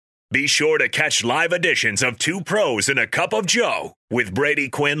Be sure to catch live editions of Two Pros and a Cup of Joe with Brady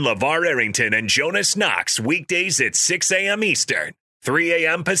Quinn, LaVar Arrington, and Jonas Knox weekdays at 6 a.m. Eastern, 3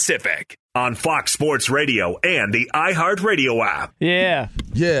 a.m. Pacific on Fox Sports Radio and the iHeartRadio app. Yeah.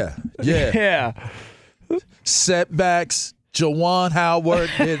 Setbacks. Jawan Howard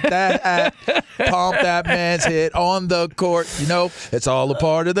hit that hat, pump that man's head on the court. You know, it's all a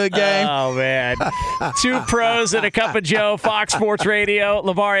part of the game. Oh, man. Two Pros and a Cup of Joe, Fox Sports Radio.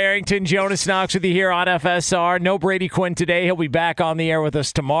 LaVar Arrington, Jonas Knox with you here on FSR. No Brady Quinn today. He'll be back on the air with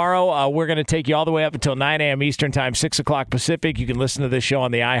us tomorrow. We're going to take you all the way up until 9 a.m. Eastern Time, 6 o'clock Pacific. You can listen to this show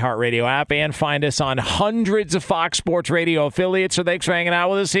on the iHeartRadio app and find us on hundreds of Fox Sports Radio affiliates. So thanks for hanging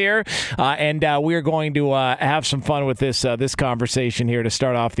out with us here. And we are going to have some fun with this conversation here to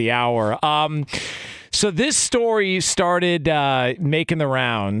start off the hour. So this story started making the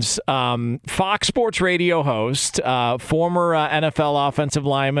rounds. Fox Sports Radio host, former NFL offensive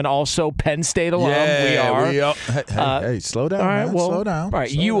lineman, also Penn State alum. Yeah, we are. Hey, slow down. All right, man. well, slow down. All right,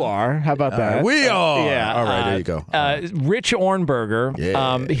 slow you down. are. How about that? We are. Yeah. All right, there you go. Rich Ornberger.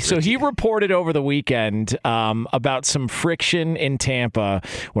 Yeah, so he reported over the weekend about some friction in Tampa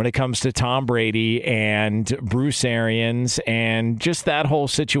when it comes to Tom Brady and Bruce Arians and just that whole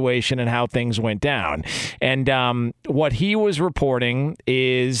situation and how things went down. And what he was reporting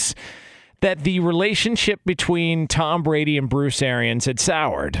is that the relationship between Tom Brady and Bruce Arians had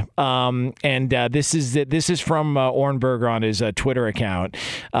soured. This is from Ornberger on his Twitter account.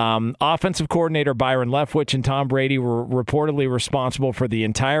 Offensive coordinator Byron Leftwich and Tom Brady were reportedly responsible for the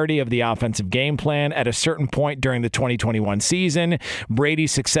entirety of the offensive game plan. At a certain point during the 2021 season, Brady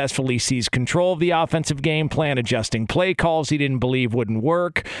successfully seized control of the offensive game plan, adjusting play calls he didn't believe would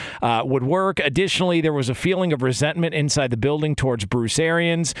work. Additionally, there was a feeling of resentment inside the building towards Bruce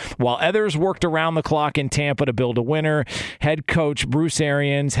Arians, while others worked around the clock in Tampa to build a winner. Head coach Bruce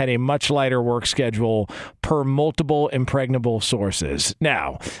Arians had a much lighter work schedule per multiple impregnable sources.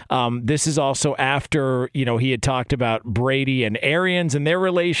 Now, this is also after, he had talked about Brady and Arians and their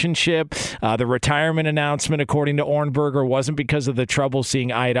relationship. The retirement announcement, according to Ornberger, wasn't because of the trouble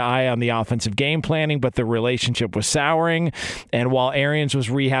seeing eye to eye on the offensive game planning, but the relationship was souring. And while Arians was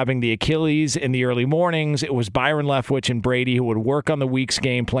rehabbing the Achilles in the early mornings, it was Byron Leftwich and Brady who would work on the week's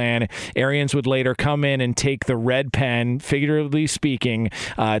game plan. Arians would later come in and take the red pen, figuratively speaking,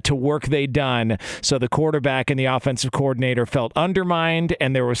 to work they'd done. So the quarterback and the offensive coordinator felt undermined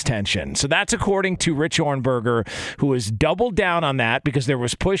and there was tension. So that's according to Rich Ornberger, who has doubled down on that because there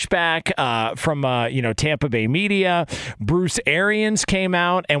was pushback from Tampa Bay media. Bruce Arians came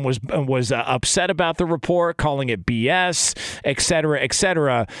out and was upset about the report, calling it BS, et cetera, et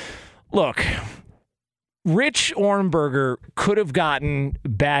cetera. Look, Rich Ornberger could have gotten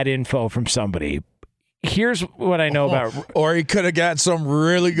bad info from somebody. Here's what I know about... Or he could have gotten some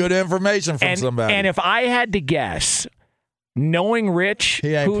really good information from somebody. And if I had to guess, knowing Rich...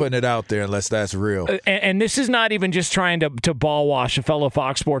 He ain't putting it out there unless that's real. And this is not even just trying to ball wash a fellow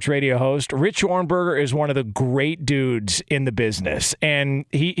Fox Sports Radio host. Rich Ornberger is one of the great dudes in the business. And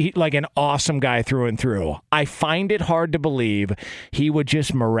he like an awesome guy through and through. I find it hard to believe he would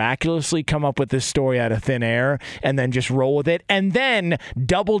just miraculously come up with this story out of thin air and then just roll with it and then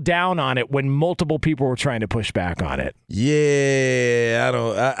double down on it when multiple people were trying to push back on it. Yeah,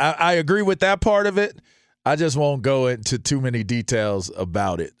 I agree with that part of it. I just won't go into too many details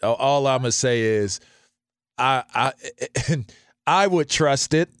about it. All I'm gonna say is, I would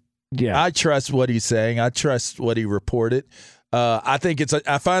trust it. Yeah, I trust what he's saying. I trust what he reported. I think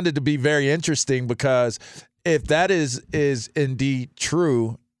I find it to be very interesting because if that is indeed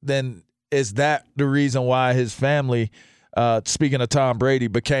true, then is that the reason why his family, speaking of Tom Brady,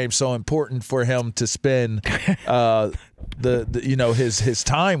 became so important for him to spend his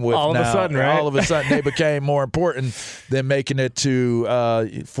time with? All now. Of a sudden, right? All of a sudden, they became more important than making it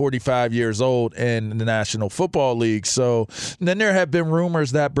to 45 years old in the National Football League. So then there have been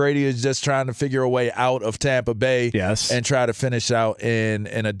rumors that Brady is just trying to figure a way out of Tampa Bay, yes, and try to finish out in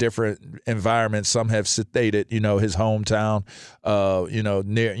a different environment. Some have stated, his hometown,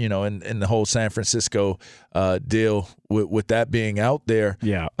 near, in the whole San Francisco deal with that being out there.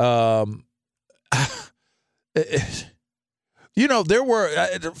 Yeah. There were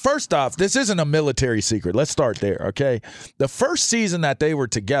first off, this isn't a military secret. Let's start there, okay? The first season that they were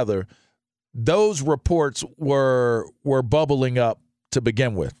together, those reports were bubbling up to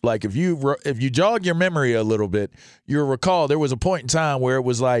begin with. Like if you jog your memory a little bit, you'll recall there was a point in time where it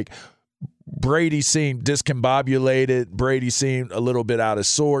was like Brady seemed discombobulated. Brady seemed a little bit out of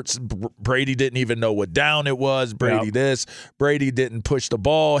sorts. Brady didn't even know what down it was. Brady this. Brady didn't push the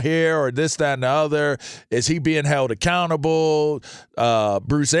ball here or this, that, and the other. Is he being held accountable?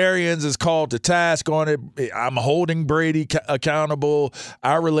 Bruce Arians is called to task on it. I'm holding Brady accountable.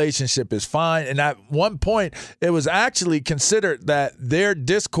 Our relationship is fine. And at one point, it was actually considered that their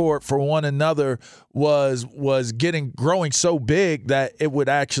discord for one another was growing so big that it would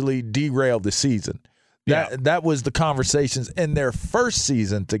actually derail the season. That was the conversations in their first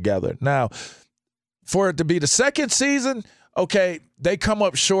season together. Now, for it to be the second season, okay, they come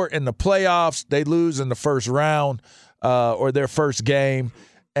up short in the playoffs. They lose in the first round or their first game,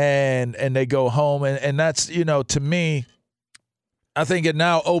 and they go home. And that's, to me, I think it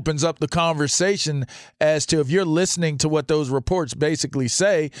now opens up the conversation as to if you're listening to what those reports basically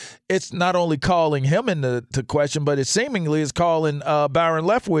say, it's not only calling him into question, but it seemingly is calling Byron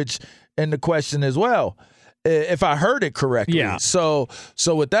Leftwich into question as well, if I heard it correctly. Yeah. So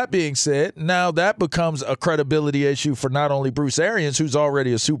with that being said, now that becomes a credibility issue for not only Bruce Arians, who's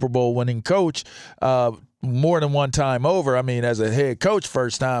already a Super Bowl winning coach, more than one time over, as a head coach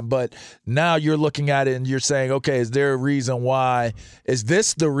first time, but now you're looking at it and you're saying, okay, is there a reason why? Is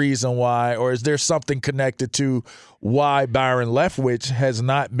this the reason why? Or is there something connected to why Byron Leftwich has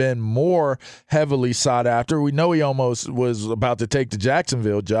not been more heavily sought after? We know he almost was about to take the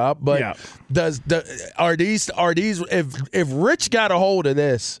Jacksonville job, but are these if Rich got a hold of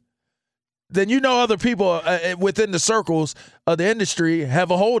this, then other people within the circles of the industry have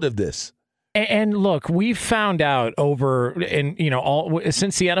a hold of this. And look, we've found out since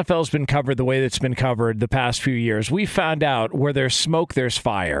the NFL's been covered the way that's been covered the past few years, we found out where there's smoke, there's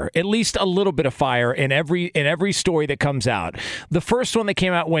fire. At least a little bit of fire in every story that comes out. The first one that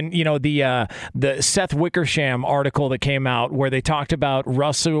came out when the Seth Wickersham article that came out where they talked about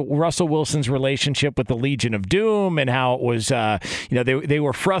Russell Wilson's relationship with the Legion of Doom and how it was they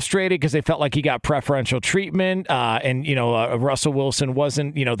were frustrated because they felt like he got preferential treatment and Russell Wilson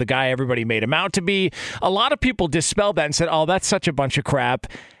wasn't the guy everybody made him out to be. A lot of people dispelled that and said, oh, that's such a bunch of crap.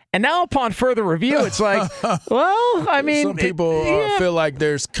 And now upon further review, it's like, well, some people feel like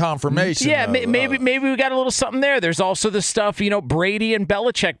there's confirmation. Yeah, maybe we got a little something there. There's also the stuff, Brady and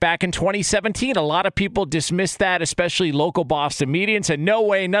Belichick back in 2017. A lot of people dismissed that, especially local Boston media, and said, no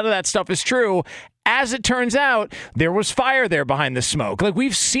way, none of that stuff is true. As it turns out, there was fire there behind the smoke. Like,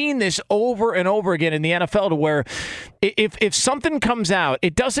 we've seen this over and over again in the NFL to where if something comes out,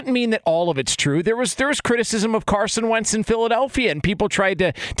 it doesn't mean that all of it's true. There was criticism of Carson Wentz in Philadelphia, and people tried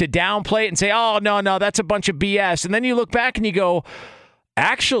to downplay it and say, oh, no, that's a bunch of BS. And then you look back and you go,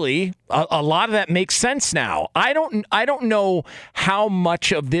 actually, a lot of that makes sense now. I don't know how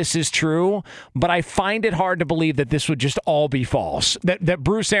much of this is true, but I find it hard to believe that this would just all be false. That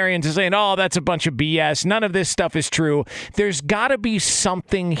Bruce Arians is saying, oh, that's a bunch of BS. None of this stuff is true. There's got to be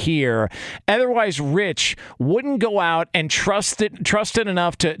something here. Otherwise, Rich wouldn't go out and trust it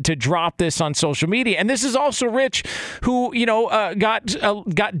enough to drop this on social media. And this is also Rich, who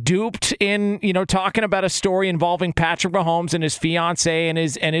got duped in talking about a story involving Patrick Mahomes and his fiance and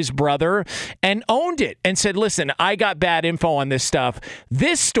his brother, and owned it and said, listen, I got bad info on this stuff.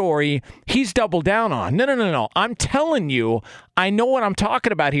 This story, he's doubled down on. No. I'm telling you, I know what I'm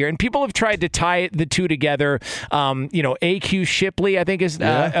talking about here. And people have tried to tie the two together. A.Q. Shipley, I think, is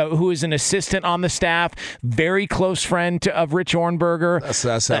who is an assistant on the staff, very close friend of Rich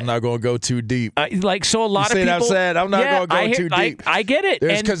Ornberger. I'm not going to go too deep. A lot of people. I've said I'm not going to go too deep. I get it.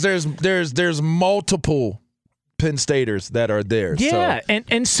 Because there's multiple Penn Staters that are there. Yeah, so,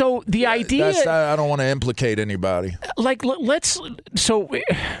 and so the idea... I don't want to implicate anybody.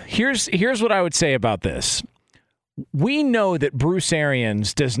 Here's what I would say about this. We know that Bruce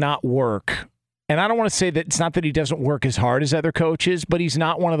Arians does not work, and I don't want to say that it's not that he doesn't work as hard as other coaches, but he's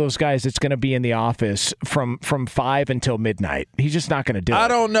not one of those guys that's going to be in the office from 5 until midnight. He's just not going to do it. I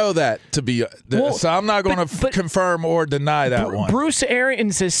don't know that so I'm not going to confirm or deny that one. Bruce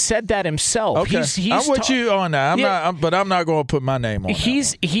Arians has said that himself. Okay. I'm with you on that. I'm not going to put my name on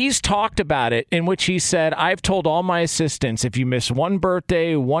that. He's talked about it, in which he said, I've told all my assistants, if you miss one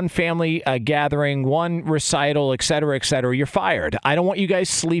birthday, one family gathering, one recital, et cetera, you're fired. I don't want you guys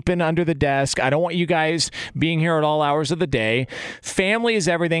sleeping under the desk. I don't want you guys being here at all hours of the day. Family is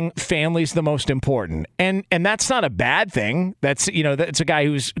everything. Family's the most important. And that's not a bad thing. That's a guy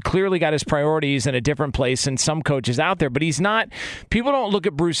who's clearly got his priorities in a different place than some coaches out there, but he's not. People don't look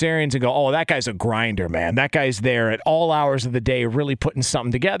at Bruce Arians and go, oh, that guy's a grinder, man. That guy's there at all hours of the day really putting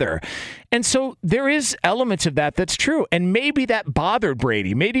something together. And so there is elements of that's true. And maybe that bothered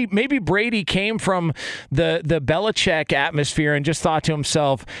Brady. Maybe Brady came from the Belichick atmosphere and just thought to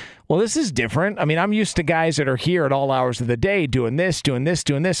himself, Well, this is different. I mean, I'm used to guys that are here at all hours of the day doing this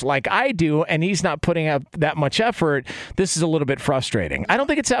like I do, and he's not putting up that much effort. This is a little bit frustrating. I don't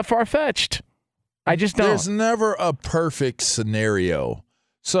think it's that far-fetched. I just don't. There's never a perfect scenario.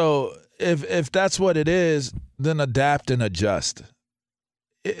 So if that's what it is, then adapt and adjust.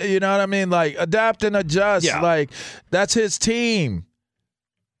 You know what I mean? Like, adapt and adjust. Yeah. Like, that's his team.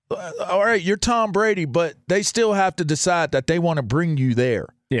 All right, you're Tom Brady, but they still have to decide that they want to bring you there.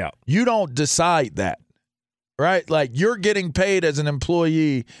 Yeah. You don't decide that, right? Like, you're getting paid as an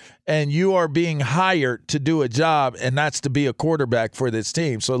employee and you are being hired to do a job, and that's to be a quarterback for this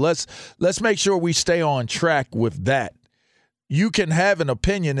team. So let's make sure we stay on track with that. You can have an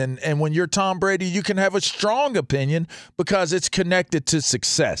opinion, and when you're Tom Brady, you can have a strong opinion because it's connected to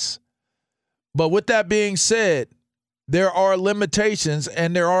success. But with that being said, there are limitations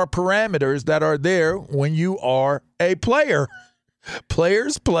and there are parameters that are there when you are a player.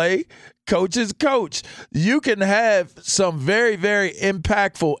 Players play, coaches coach. You can have some very, very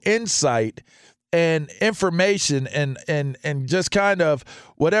impactful insight and information and just kind of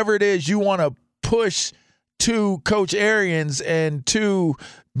whatever it is you want to push to Coach Arians and to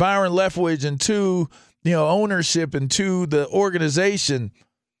Byron Leftwich and to ownership and to the organization.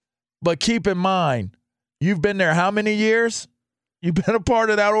 But keep in mind, you've been there how many years? You've been a part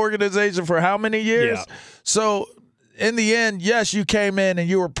of that organization for how many years? Yeah. So in the end, yes, you came in and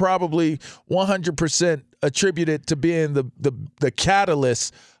you were probably 100% attributed to being the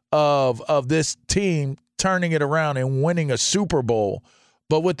catalyst of this team turning it around and winning a Super Bowl.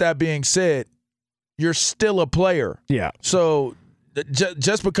 But with that being said, you're still a player. Yeah. So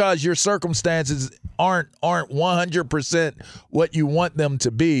just because your circumstances aren't 100% what you want them to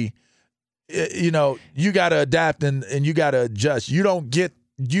be, you got to adapt and you got to adjust.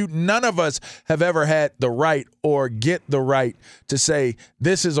 None of us have ever had the right or get the right to say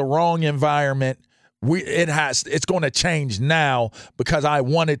this is a wrong environment. It's going to change now because I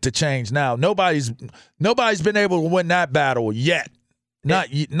want it to change now. Nobody's been able to win that battle yet. Not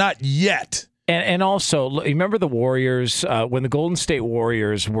yet. And also, remember the Warriors, when the Golden State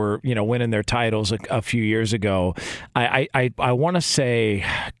Warriors were, winning their titles a few years ago, I want to say,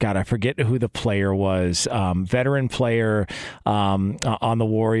 God, I forget who the player was, veteran player on the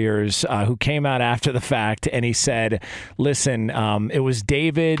Warriors who came out after the fact and he said, listen, it was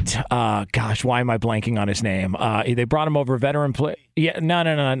David, gosh, why am I blanking on his name? They brought him over, veteran player. Yeah, no,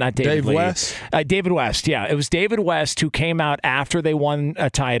 not David West? David West, yeah. It was David West who came out after they won a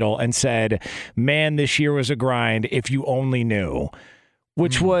title and said, man, this year was a grind if you only knew.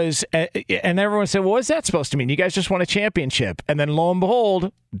 Which was, and everyone said, well, what's that supposed to mean? You guys just won a championship. And then lo and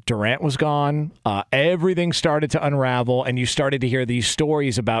behold, Durant was gone. Everything started to unravel, and you started to hear these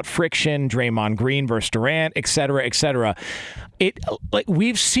stories about friction, Draymond Green versus Durant, et cetera, et cetera.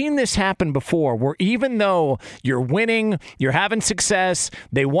 We've seen this happen before, where even though you're winning, you're having success,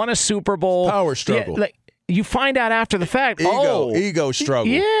 they won a Super Bowl. Power struggle. Yeah, you find out after the fact, ego struggle.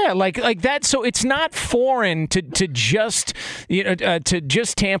 Yeah, like that. So it's not foreign to just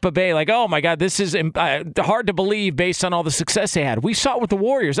Tampa Bay. Like, oh my God, this is hard to believe based on all the success they had. We saw it with the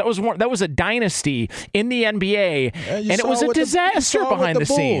Warriors. That was a dynasty in the NBA, and it was a disaster behind the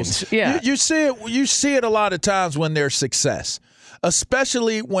scenes. Yeah, you see it a lot of times when there's success.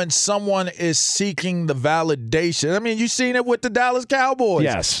 Especially when someone is seeking the validation. I mean, you've seen it with the Dallas Cowboys.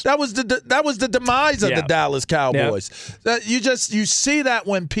 Yes, that was the demise of the Dallas Cowboys. Yep. You see that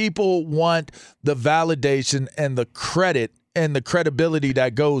when people want the validation and the credit and the credibility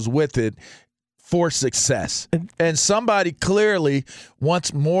that goes with it for success. And somebody clearly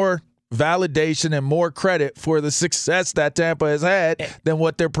wants more validation and more credit for the success that Tampa has had than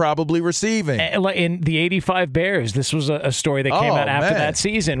what they're probably receiving. In the 85 Bears, this was a story that came out after that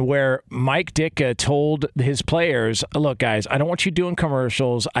season where Mike Ditka told his players, look, guys, I don't want you doing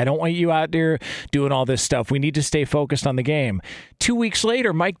commercials. I don't want you out there doing all this stuff. We need to stay focused on the game. 2 weeks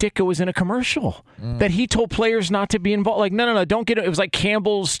later, Mike Ditka was in a commercial that he told players not to be involved. Like, no, don't get it. It was like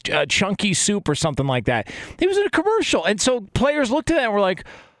Campbell's Chunky Soup or something like that. He was in a commercial. And so players looked at that and were like,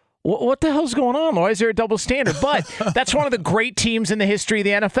 what the hell's going on? Why is there a double standard? But that's one of the great teams in the history of the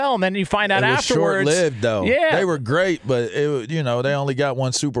NFL. And then you find out afterwards. Short-lived, though. Yeah. They were great, but they only got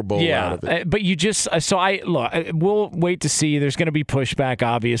one Super Bowl out of it. But you just we'll wait to see. There's going to be pushback,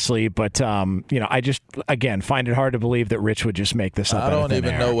 obviously, but I just find it hard to believe that Rich would just make this up. I don't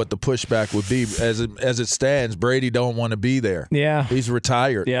even know what the pushback would be as it stands. Brady don't want to be there. Yeah, he's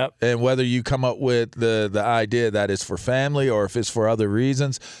retired. Yep. And whether you come up with the idea that it's for family or if it's for other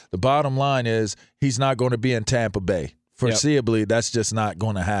reasons. The bottom line is he's not going to be in Tampa Bay foreseeably, that's just not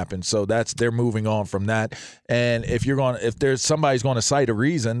going to happen. So they're moving on from that. And if there's somebody's going to cite a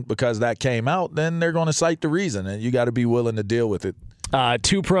reason because that came out, then they're going to cite the reason, and you got to be willing to deal with it.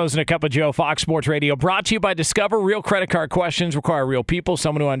 Two Pros and a Cup of Joe, Fox Sports Radio, brought to you by Discover. Real credit card questions require real people,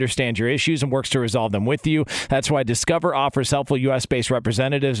 someone who understands your issues and works to resolve them with you. That's why Discover offers helpful U.S.-based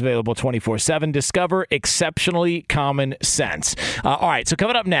representatives available 24/7. Discover, exceptionally common sense. All right, so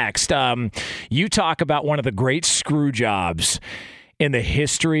coming up next, you talk about one of the great screw jobs in the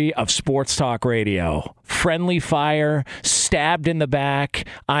history of sports talk radio. Friendly fire, stabbed in the back.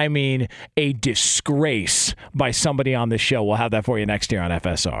 I mean, a disgrace by somebody on this show. We'll have that for you next year on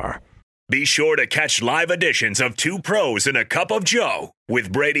FSR. Be sure to catch live editions of Two Pros and a Cup of Joe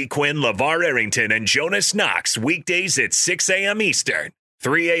with Brady Quinn, LaVar Arrington, and Jonas Knox weekdays at 6 a.m. Eastern,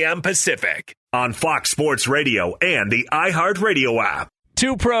 3 a.m. Pacific on Fox Sports Radio and the iHeartRadio app.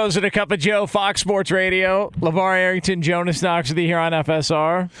 Two Pros and a Cup of Joe, Fox Sports Radio. LaVar Arrington, Jonas Knox with you here on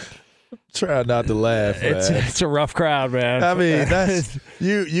FSR. Try not to laugh, man. It's a rough crowd, man. I mean, that's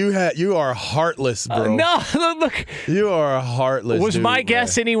you are heartless, bro. No, look. You are heartless. Was dude, my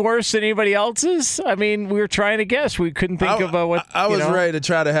guess any worse than anybody else's? I mean, we were trying to guess. We couldn't think of what. I was ready to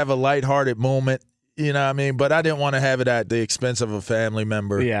try to have a lighthearted moment. You know what I mean? But I didn't want to have it at the expense of a family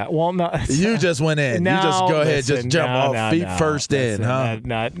member. Yeah, well, no. You just went in. No, you just go ahead, just jump off feet first in, huh?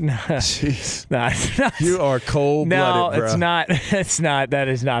 Not. Jeez. You are cold-blooded, bro. No, it's not. It's not. That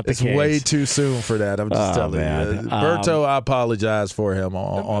is not the case. It's way too soon for that. I'm just telling you. Berto, I apologize for him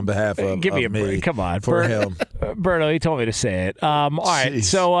on behalf of give me a me. break. Come on. For him. Berto, he told me to say it. All right, Jeez.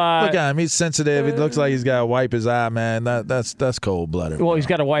 so. Look at him. He's sensitive. It looks like he's got to wipe his eye, man. That's cold-blooded. Well, he's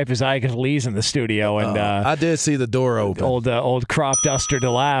got to wipe his eye because Lee's in the studio. And I did see the door open. Old crop duster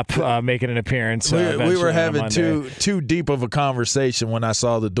DeLapp making an appearance. We were having too deep of a conversation when I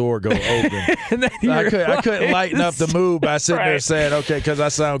saw the door go open. I couldn't lighten up the mood by sitting there saying, okay, because I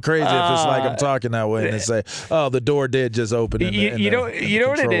sound crazy if it's like I'm talking that way, and they say, oh, the door did just open. You know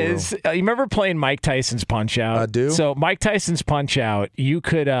what it is? You remember playing Mike Tyson's Punch-Out? I do. So Mike Tyson's Punch-Out, you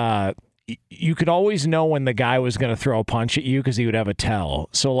could always know when the guy was going to throw a punch at you because he would have a tell.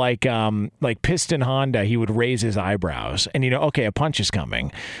 So like Piston Honda, he would raise his eyebrows and okay, a punch is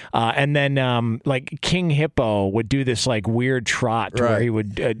coming. And then like King Hippo would do this like weird trot where he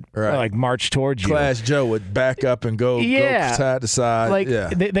would like march towards you. Class Joe would back up and go side to side.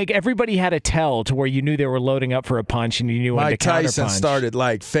 Like everybody had a tell to where you knew they were loading up for a punch and you knew when to counterpunch. Mike Tyson started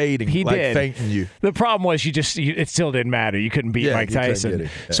like fading. He did. Fainting you. The problem was it still didn't matter. You couldn't beat Mike Tyson. Yeah.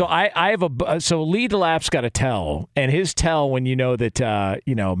 So I have so Lee DeLapp's got a tell, and his tell when you know that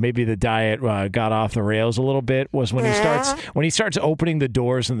maybe the diet got off the rails a little bit was when he starts opening the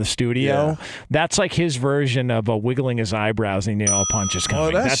doors in the studio. Yeah. That's like his version of wiggling his eyebrows and a punch is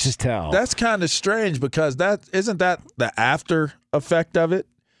coming. That's his tell. That's kind of strange because isn't that the after effect of it?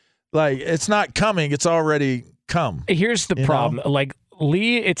 Like it's not coming; it's already come. Here's the problem: like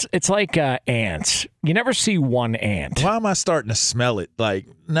Lee, it's like ants. You never see one ant. Why am I starting to smell it? Like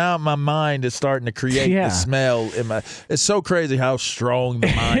now my mind is starting to create the smell in my. It's so crazy how strong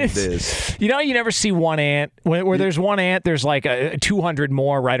the mind is. You never see one ant. Where there's one ant, there's like 200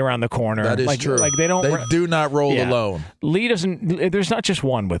 more right around the corner. That is true. Like they do not roll alone. Lee doesn't. There's not just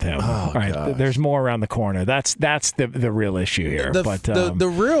one with him. Oh, right. Gosh. There's more around the corner. That's the real issue here.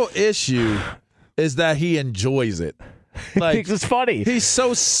 The real issue is that he enjoys it. Like it's funny. He's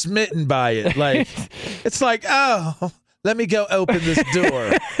so smitten by it. Like it's like, oh, let me go open this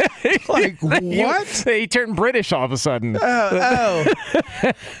door. Like what? He turned British all of a sudden. Oh.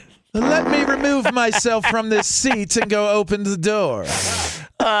 Let me remove myself from this seat and go open the door.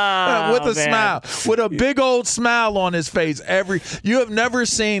 With a smile, with a big old smile on his face. You have never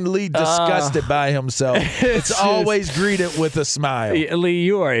seen Lee disgusted by himself. It's always greeted with a smile. Lee,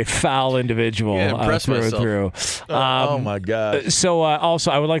 you are a foul individual through and through. Oh my God! So also,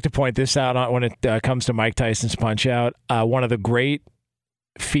 I would like to point this out when it comes to Mike Tyson's Punch-Out. One of the great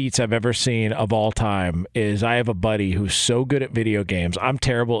feats I've ever seen of all time is I have a buddy who's so good at video games. I'm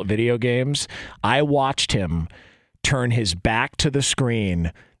terrible at video games. I watched him turn his back to the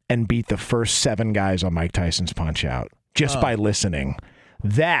screen and beat the first 7 guys on Mike Tyson's Punch-Out just by listening.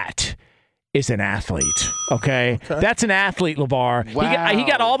 That is an athlete, okay? That's an athlete, LaVar. Wow. He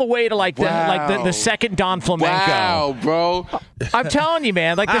got all the way to the second Don Flamenco. Wow, bro. I'm telling you,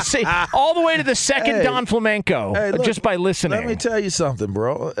 man, all the way to the second Don Flamenco look, just by listening. Let me tell you something,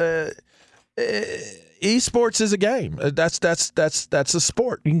 bro. Esports is a game. That's a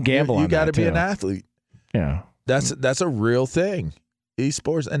sport. You can gamble on that. You got to be an athlete. Yeah. That's a real thing.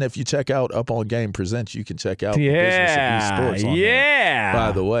 Esports, and if you check out Up On Game Presents, you can check out the business of esports on there,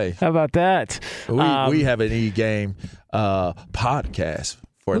 by the way. How about that? We have an e-game. podcast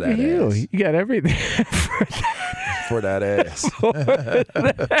for Look that at you. ass. You got everything. For that ass.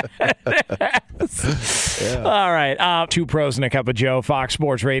 Yeah. All right. Two pros and a cup of Joe, Fox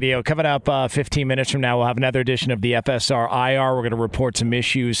Sports Radio. Coming up 15 minutes from now, we'll have another edition of the FSR IR. We're going to report some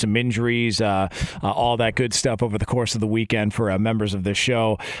issues, some injuries, all that good stuff over the course of the weekend for members of this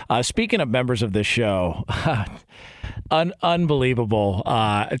show. Speaking of members of this show, unbelievable.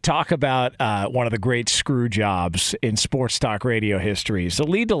 Talk about one of the great screw jobs in sports talk radio history. So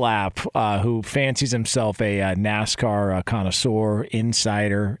Lee DeLapp, who fancies himself a NASCAR connoisseur,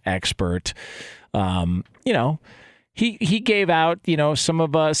 insider, expert, he gave out,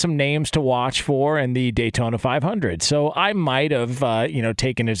 some names to watch for in the Daytona 500. So I might have,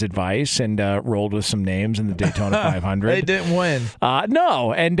 taken his advice and rolled with some names in the Daytona 500. They didn't win.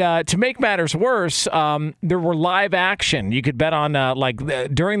 No. And to make matters worse, there were live action. You could bet on,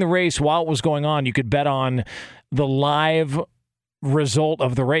 during the race while it was going on, you could bet on the live result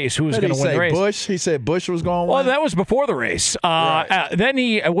of the race, who was going to win the race. Bush? He said Bush was going to win? Well, that was before the race. Right. Then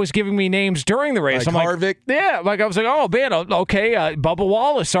he was giving me names during the race. Like I'm Harvick? I was like, oh, man, okay, Bubba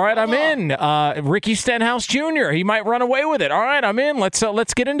Wallace. All right, I'm in. Ricky Stenhouse Jr., he might run away with it. All right, I'm in.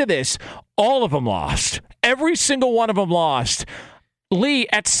 Let's get into this. All of them lost. Every single one of them lost. Lee,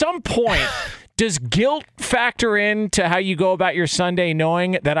 at some point, does guilt factor into how you go about your Sunday,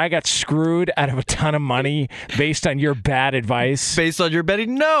 knowing that I got screwed out of a ton of money based on your bad advice? Based on your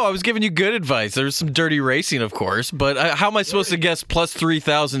betting? No, I was giving you good advice. There was some dirty racing, of course, but how am I supposed to guess plus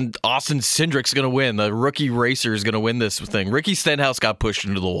 3,000 Austin Cindric's going to win? The rookie racer is going to win this thing. Ricky Stenhouse got pushed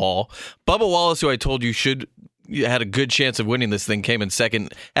into the wall. Bubba Wallace, who I told you had a good chance of winning this thing, came in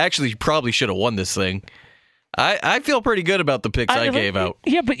second. Actually, he probably should have won this thing. I feel pretty good about the picks I gave out.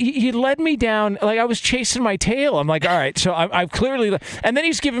 Yeah, but you led me down. Like, I was chasing my tail. I'm like, all right, so I've clearly... And then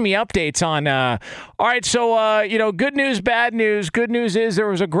he's giving me updates on, all right, so, good news, bad news. Good news is there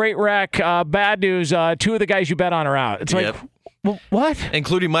was a great wreck. Bad news, two of the guys you bet on are out. It's like, what?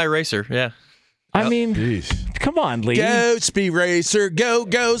 Including my racer, yeah. I mean, Jeez. Come on, Lee. Go, Speed Racer. Go,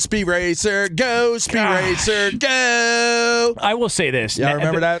 Speed Racer. Go, Speed Racer. Go. I will say this. Y'all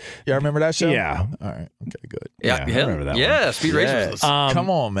remember that? Y'all remember that show? Yeah. All right. Okay, good. Yeah, I remember that one. Yeah, Speed Racer. Come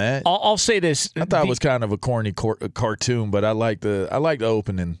on, man. I'll say this. I thought it was kind of a corny cartoon, but I like the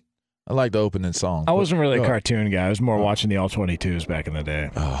opening. I like the opening song. I wasn't really a cartoon guy. I was more watching the All-22s back in the day,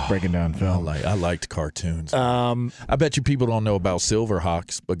 breaking down film. I liked cartoons. I bet you people don't know about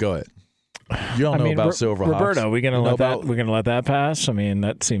Silverhawks, but go ahead. You don't know about Silverhawks. Roberto, we're gonna let that pass. I mean,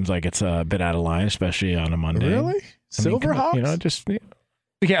 that seems like it's a bit out of line, especially on a Monday. Really? Silverhawks?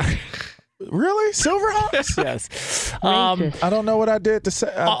 Yeah. Really? Silverhawks? Yes. I don't know what I did to say.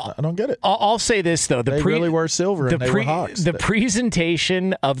 I don't get it. I'll say this, though. They really were silver and they were Hawks. The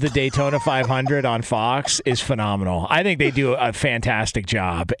presentation of the Daytona 500 on Fox is phenomenal. I think they do a fantastic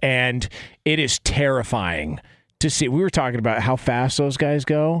job, and it is terrifying to see. We were talking about how fast those guys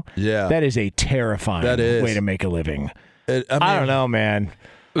go. Yeah. That is a terrifying way to make a living. I don't know, man.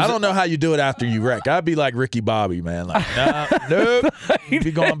 I don't know how you do it after you wreck. I'd be like Ricky Bobby, man. Like, nope. You'd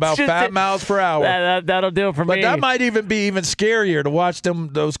be going about 5 miles per hour. That'll do it for me. But that might even be even scarier to watch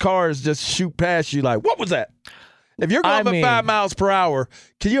those cars just shoot past you like, what was that? If you're going about 5 miles per hour,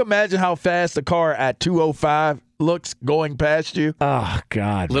 can you imagine how fast the car at 205 looks going past you? Oh,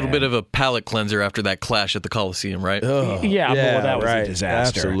 God. A little bit of a palate cleanser after that clash at the Coliseum, right? Yeah, well, that was a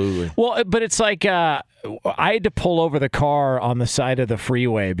disaster. Absolutely. Well, but it's like I had to pull over the car on the side of the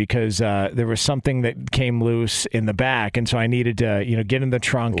freeway because there was something that came loose in the back, and so I needed to, get in the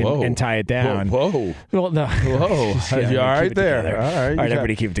trunk and tie it down. Whoa. Well, no. Whoa. You all right there? All right. All right,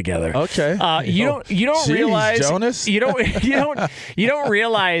 everybody keep it together. Okay. You don't realize, Jonas? You don't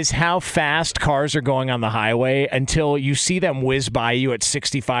realize how fast cars are going on the highway until you see them whiz by you at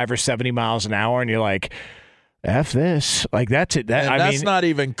 65 or 70 miles an hour, and you're like, F this. Like, that's it. That's not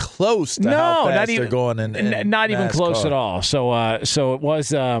even close to how fast they're going in not even NASCAR. close at all. So it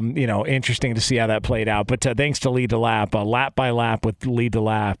was, interesting to see how that played out. But thanks to Lee DeLapp, lap by lap with Lee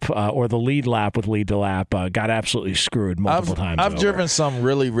DeLapp, or the lead lap with Lee DeLapp, got absolutely screwed multiple times. I've driven some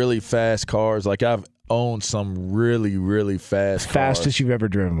really, really fast cars. Like, I've owned some really, really fast cars. Fastest you've ever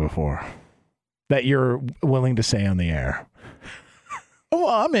driven before that you're willing to say on the air? Well,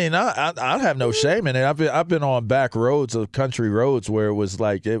 I mean, I have no shame in it. I've been on back roads of country roads where it was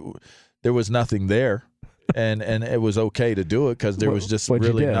like there was nothing there, and it was okay to do it because there was just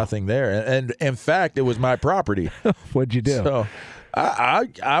really nothing there. And in fact, it was my property. What'd you do? So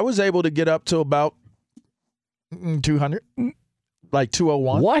I was able to get up to about 200, like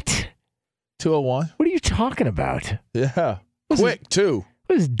 201. What? 201. What are you talking about? Yeah, quick too.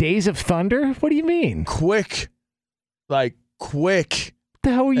 What is Days of Thunder? What do you mean? Quick. like quick. What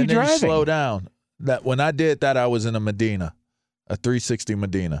the hell were you and then driving? You slow down. That when I did that, I was in a 360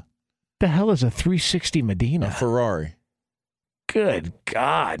 Medina. The hell is a 360 Medina? A Ferrari. Good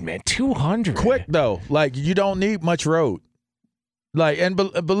God, man. 200. Quick, though. Like, you don't need much road. Like, and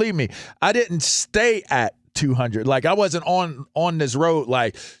believe me, I didn't stay at 200. Like, I wasn't on this road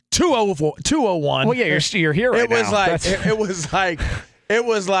like 201. Well, yeah, you're here right it was now. Like, it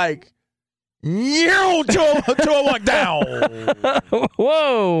was like 201 down.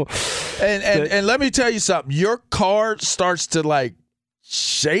 Whoa. And let me tell you something. Your car starts to like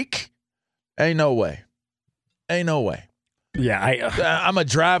shake. Ain't no way. Yeah, I'm going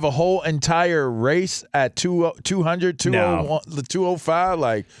to drive a whole entire race at 200, 201, 205.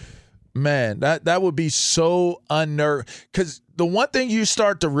 Like, man, that would be so unnerving. Because the one thing you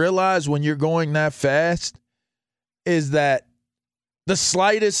start to realize when you're going that fast is that the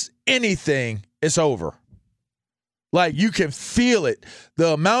slightest anything is over. Like, you can feel it.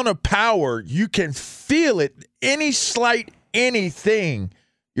 The amount of power, you can feel it. Any slight anything,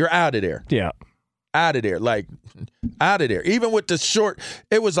 you're out of there. Yeah. Out of there. Like, out of there. Even with the short,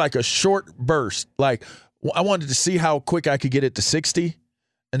 it was like a short burst. Like, I wanted to see how quick I could get it to 60,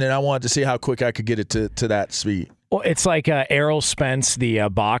 and then I wanted to see how quick I could get it to that speed. Well, it's like Errol Spence, the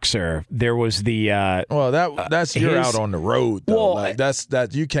boxer. There was the that's you're out on the road though. Well, like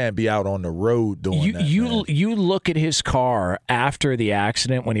that you can't be out on the road doing that. You look at his car after the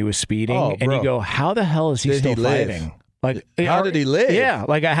accident when he was speeding, and you go, "How the hell is he still fighting?" Like, how did he live? Yeah,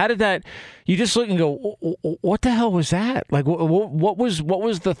 like how did that? You just look and go, "What the hell was that?" Like, what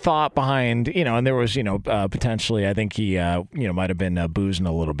was the thought behind? And there was potentially, I think he might have been boozing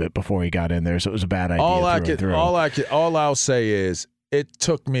a little bit before he got in there, so it was a bad idea. All I'll say is it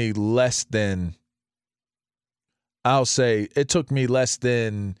took me less than. I'll say it took me less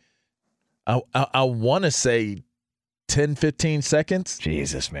than. I want to say 10, 15 seconds.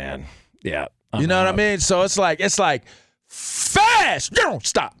 Jesus, man. Yeah. You know what I mean? So it's like fast. You don't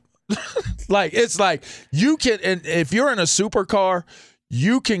stop. Like, it's like you can, and if you're in a supercar,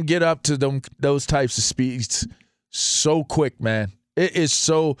 you can get up to those types of speeds so quick, man. It is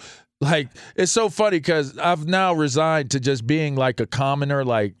so it's so funny because I've now resigned to just being like a commoner.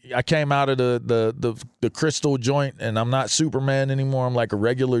 Like, I came out of the crystal joint, and I'm not Superman anymore. I'm like a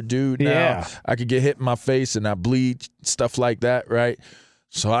regular dude now. Yeah. I could get hit in my face and I bleed, stuff like that, right?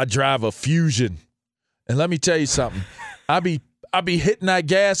 So I drive a Fusion, and let me tell you something. I be hitting that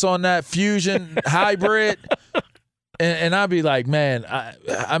gas on that Fusion hybrid, and I be like, man,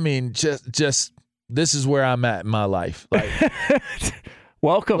 I mean, just this is where I'm at in my life. Like,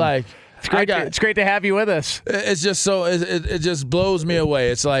 welcome. Like, it's great to have you with us. It's just so it just blows me away.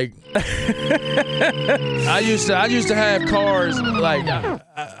 It's like I used to have cars like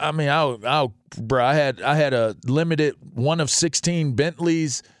I had a limited one of 16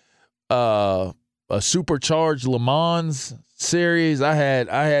 Bentleys, a supercharged Le Mans series. I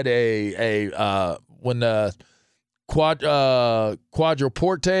had a when the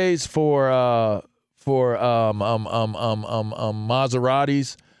quadruportes for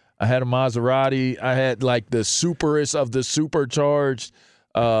Maseratis. I had a Maserati. I had like the superest of the supercharged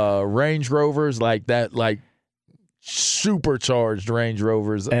Range Rovers, like that, like supercharged Range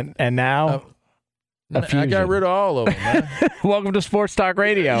Rovers. And now I got rid of all of them, man. Welcome to Sports Talk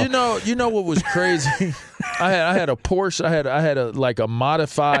Radio. You know what was crazy? I had a Porsche. I had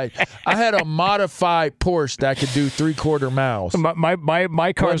a modified Porsche that could do 3/4 miles. My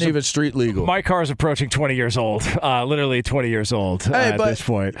car's wasn't even street legal. My car's approaching 20 years old. Literally 20 years old at this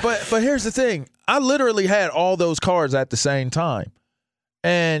point. But here's the thing. I literally had all those cars at the same time.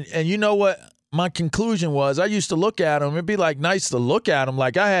 And you know what? My conclusion was, I used to look at them. It'd be like nice to look at them.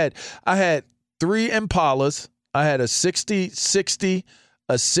 Like, I had 3 Impalas. I had a 60,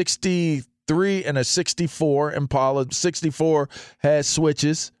 a 63, and a 64 Impala. 64 had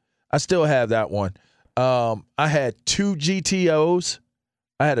switches. I still have that one. I had 2 GTOs.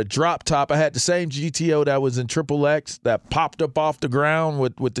 I had a drop top. I had the same GTO that was in Triple X that popped up off the ground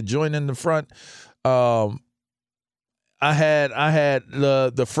with the joint in the front. I had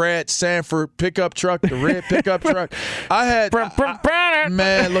the Fred Sanford pickup truck, the red pickup truck.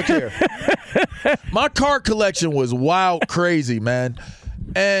 Man, look here. My car collection was wild crazy, man.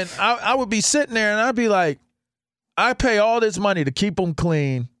 And I would be sitting there and I'd be like, I pay all this money to keep them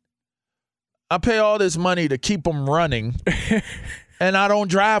clean. I pay all this money to keep them running, and I don't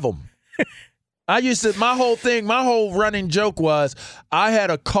drive them. My whole running joke was I had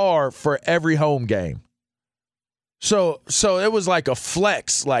a car for every home game. So it was like a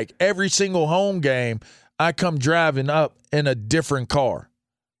flex. Like, every single home game, I come driving up in a different car.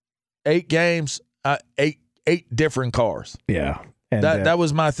 8 games, 8 8 different cars. Yeah. And that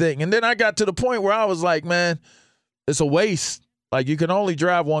was my thing. And then I got to the point where I was like, man, it's a waste. Like, you can only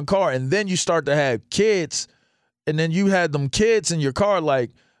drive one car. And then you start to have kids, and then you had them kids in your car.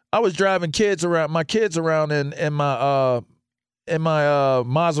 Like, I was driving my kids around in my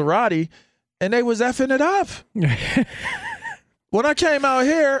Maserati, and they was effing it up. When I came out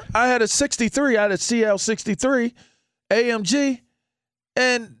here, I had a 63. I had a CL63 AMG,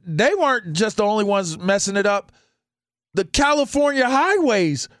 and they weren't just the only ones messing it up. The California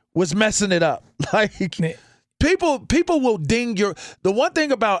highways was messing it up. Like, people will ding your – the one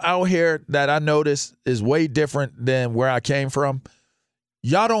thing about out here that I noticed is way different than where I came from.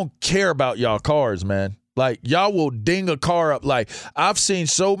 Y'all don't care about y'all cars, man. Like, y'all will ding a car up. Like, I've seen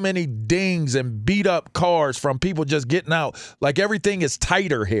so many dings and beat up cars from people just getting out. Like, everything is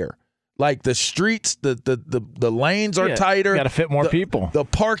tighter here. Like, the streets, the lanes are tighter. Got to fit more people. The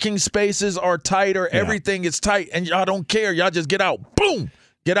parking spaces are tighter. Yeah. Everything is tight, and y'all don't care. Y'all just get out. Boom.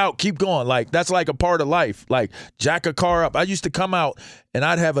 Get out. Keep going. Like, that's like a part of life. Like, jack a car up. I used to come out, and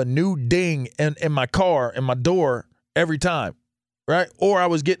I'd have a new ding in my car, in my door, every time, right? Or I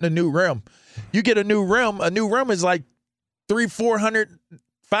was getting a new rim. You get a new rim. A new rim is like $300, $400,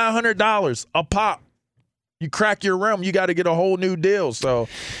 $500 a pop. You crack your rim, you got to get a whole new deal. So,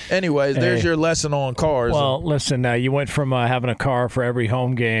 anyways, there's your lesson on cars. Well, listen, you went from having a car for every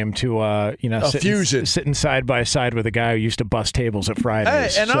home game to sitting side by side with a guy who used to bust tables at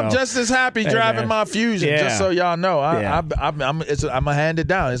Fridays. Hey, and I'm just as happy driving my Fusion. Yeah. Just so y'all know, I'm gonna hand it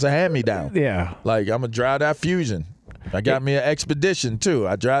down. It's a hand me down. Yeah, like, I'm gonna drive that Fusion. I got me an Expedition, too.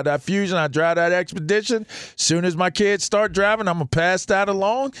 I drive that Fusion. I drive that Expedition. Soon as my kids start driving, I'm going to pass that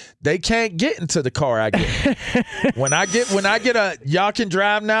along. They can't get into the car I get. When I get a, y'all can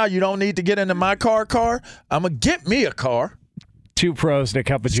drive now, you don't need to get into my car, I'm going to get me a car. Two Pros and a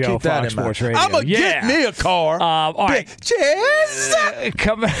Cup of Joe, Fox Sports Radio. I'm going to get me a car. All right.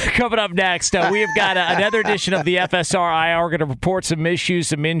 Coming up next, we have got another edition of the FSR IR. We're going to report some issues,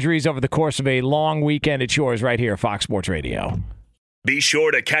 some injuries over the course of a long weekend. It's yours right here, Fox Sports Radio. Be sure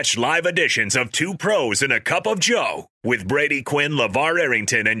to catch live editions of Two Pros and a Cup of Joe with Brady Quinn, LaVar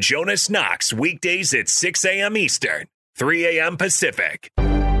Arrington, and Jonas Knox weekdays at 6 a.m. Eastern, 3 a.m. Pacific.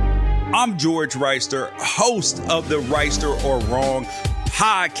 I'm George Reister, host of the Reister or Wrong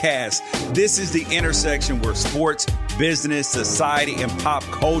podcast. This is the intersection where sports, business, society, and pop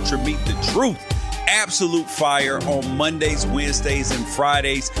culture meet the truth. Absolute fire on Mondays, Wednesdays, and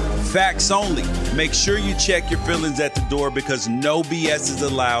Fridays. Facts only. Make sure you check your feelings at the door because no BS is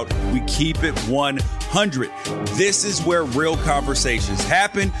allowed. We keep it 100. This is where real conversations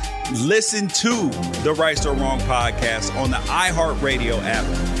happen. Listen to the Right or Wrong podcast on the iHeartRadio app,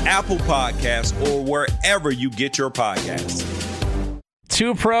 Apple Podcasts, or wherever you get your podcasts.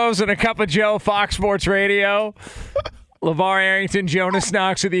 Two Pros and a Cup of Joe, Fox Sports Radio. LaVar Arrington, Jonas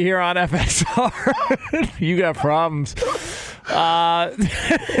Knox with you here on FSR. You got problems. Oh,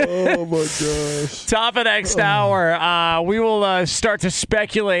 my gosh. Top of next hour, we will start to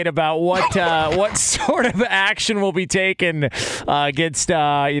speculate about what sort of action will be taken against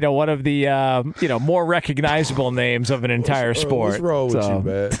one of the more recognizable names of an entire sport. What's wrong with you,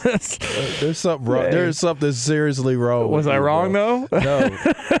 man? There's something wrong. There's something seriously wrong. Was I wrong, though? No.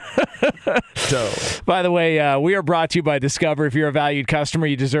 No. By the way, we are brought to you by Discover. If you're a valued customer,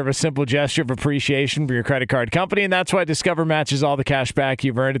 you deserve a simple gesture of appreciation from your credit card company, and that's why Discover matches all the cash back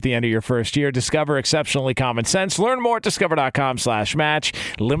you've earned at the end of your first year. Discover, exceptionally common sense. Learn more at discover.com/match.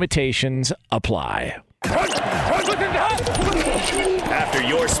 Limitations apply. After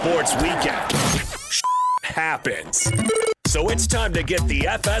your sports weekend, happens. So it's time to get the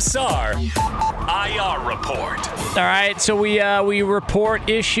FSR IR report. All right, so we report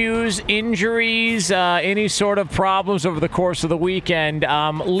issues, injuries, any sort of problems over the course of the weekend.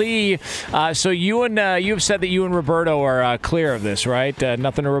 Lee, so you have said that you and Roberto are clear of this, right?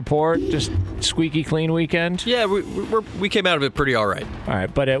 Nothing to report, just squeaky clean weekend. Yeah, we came out of it pretty all right. All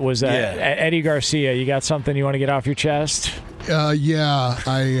right, but it was Eddie Garcia. You got something you want to get off your chest? We're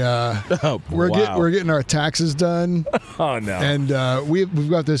getting our taxes done. Oh no! And we've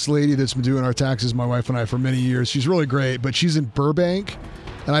got this lady that's been doing our taxes, my wife and I, for many years. She's really great, but she's in Burbank,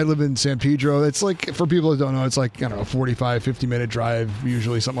 and I live in San Pedro. It's like, for people that don't know, it's like, I don't know, 45, 50-minute drive,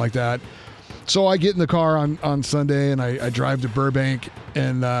 usually, something like that. So I get in the car on Sunday, and I drive to Burbank,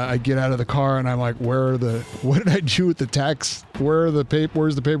 and I get out of the car, and I'm like, what did I do with the tax? Where's the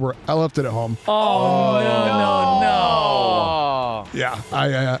paper? I left it at home. Oh, no. Yeah,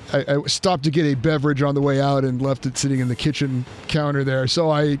 I stopped to get a beverage on the way out and left it sitting in the kitchen counter there.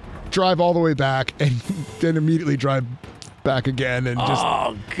 So I drive all the way back and then immediately drive back again, and just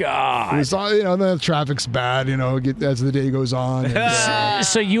oh god, it was, then the traffic's bad, as the day goes on. And,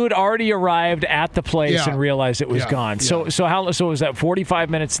 so you had already arrived at the place and realized it was gone. So was that 45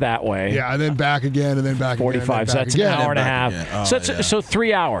 minutes that way? Yeah, and then back again, and then back 45. again. So that's an hour and a half. So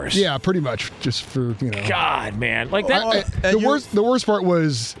 3 hours. Yeah, pretty much. Just for God, man, like that. The worst part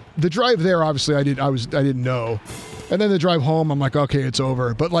was the drive there. Obviously, I didn't know, and then the drive home. I'm like, okay, it's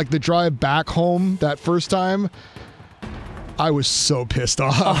over. But like the drive back home that first time, I was so pissed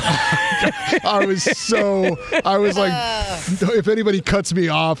off. I was like, if anybody cuts me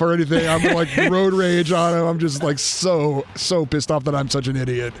off or anything, I'm like road rage on him. I'm just like so pissed off that I'm such an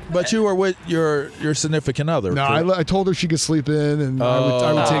idiot. But you were with your significant other. No, I told her she could sleep in, and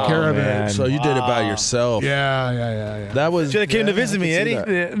I would take care of it. So you did it by yourself. Yeah. That was should have came to visit me, Eddie.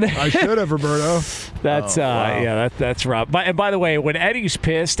 I should have, Roberto. That's that's rough. And by the way, when Eddie's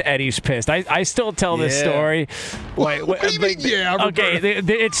pissed. I still tell this story. What do you mean? Yeah. Okay,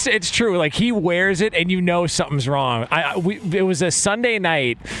 it's true. Like he wears it, and something's wrong. It was a Sunday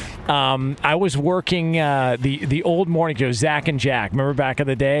night. I was working the old morning show, Zach and Jack. Remember back in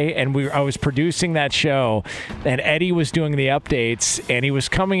the day, and I was producing that show, and Eddie was doing the updates, and he was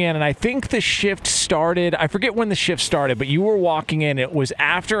coming in, and I think the shift started. I forget when the shift started, but you were walking in. It was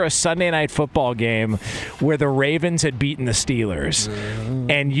after a Sunday night football game where the Ravens had beaten the Steelers,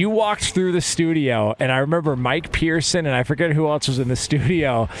 and you walked through the studio, and I remember Mike Pearson, and I forget who else was in the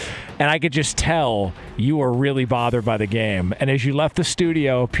studio, and I could just tell you were really bothered by the game. And as you left the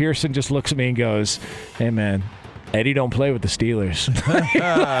studio, Pearson just looks at me and goes, "Hey, man, Eddie don't play with the Steelers."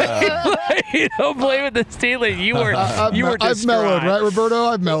 You don't play with the Steelers. You were distraught. I've mellowed, right, Roberto?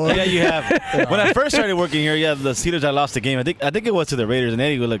 I've mellowed. Yeah, you have. When I first started working here, the Steelers had lost the game. I think it was to the Raiders, and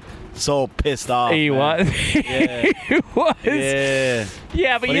Eddie was like so pissed off. He was. Yeah. He was. Yeah.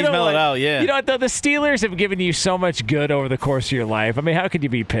 Yeah, but he's mellowed out. Yeah. You know what, though? The Steelers have given you so much good over the course of your life. I mean, how could you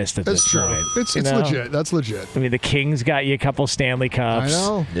be pissed at this point? It's legit. That's legit. I mean, the Kings got you a couple Stanley Cups. I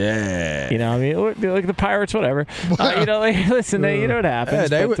know. Yeah. I mean, look at the Pirates, whatever. Listen, you know what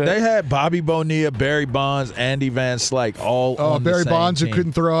happens. Yeah, they had Bobby Bonilla, Barry Bonds, Andy Van Slyke all on Barry the same Bonds team. who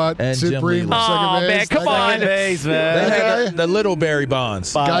couldn't throw out And Sid Jim Bream Lee. for second base. Man, come on. Base, man. They had the little Barry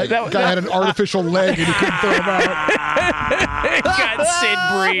Bonds. Guy had an artificial leg and he couldn't throw him out. Got Sid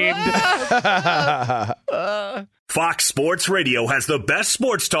Breamed. Fox Sports Radio has the best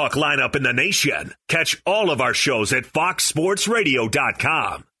sports talk lineup in the nation. Catch all of our shows at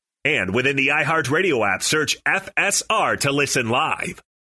foxsportsradio.com. And within the iHeartRadio app, search FSR to listen live.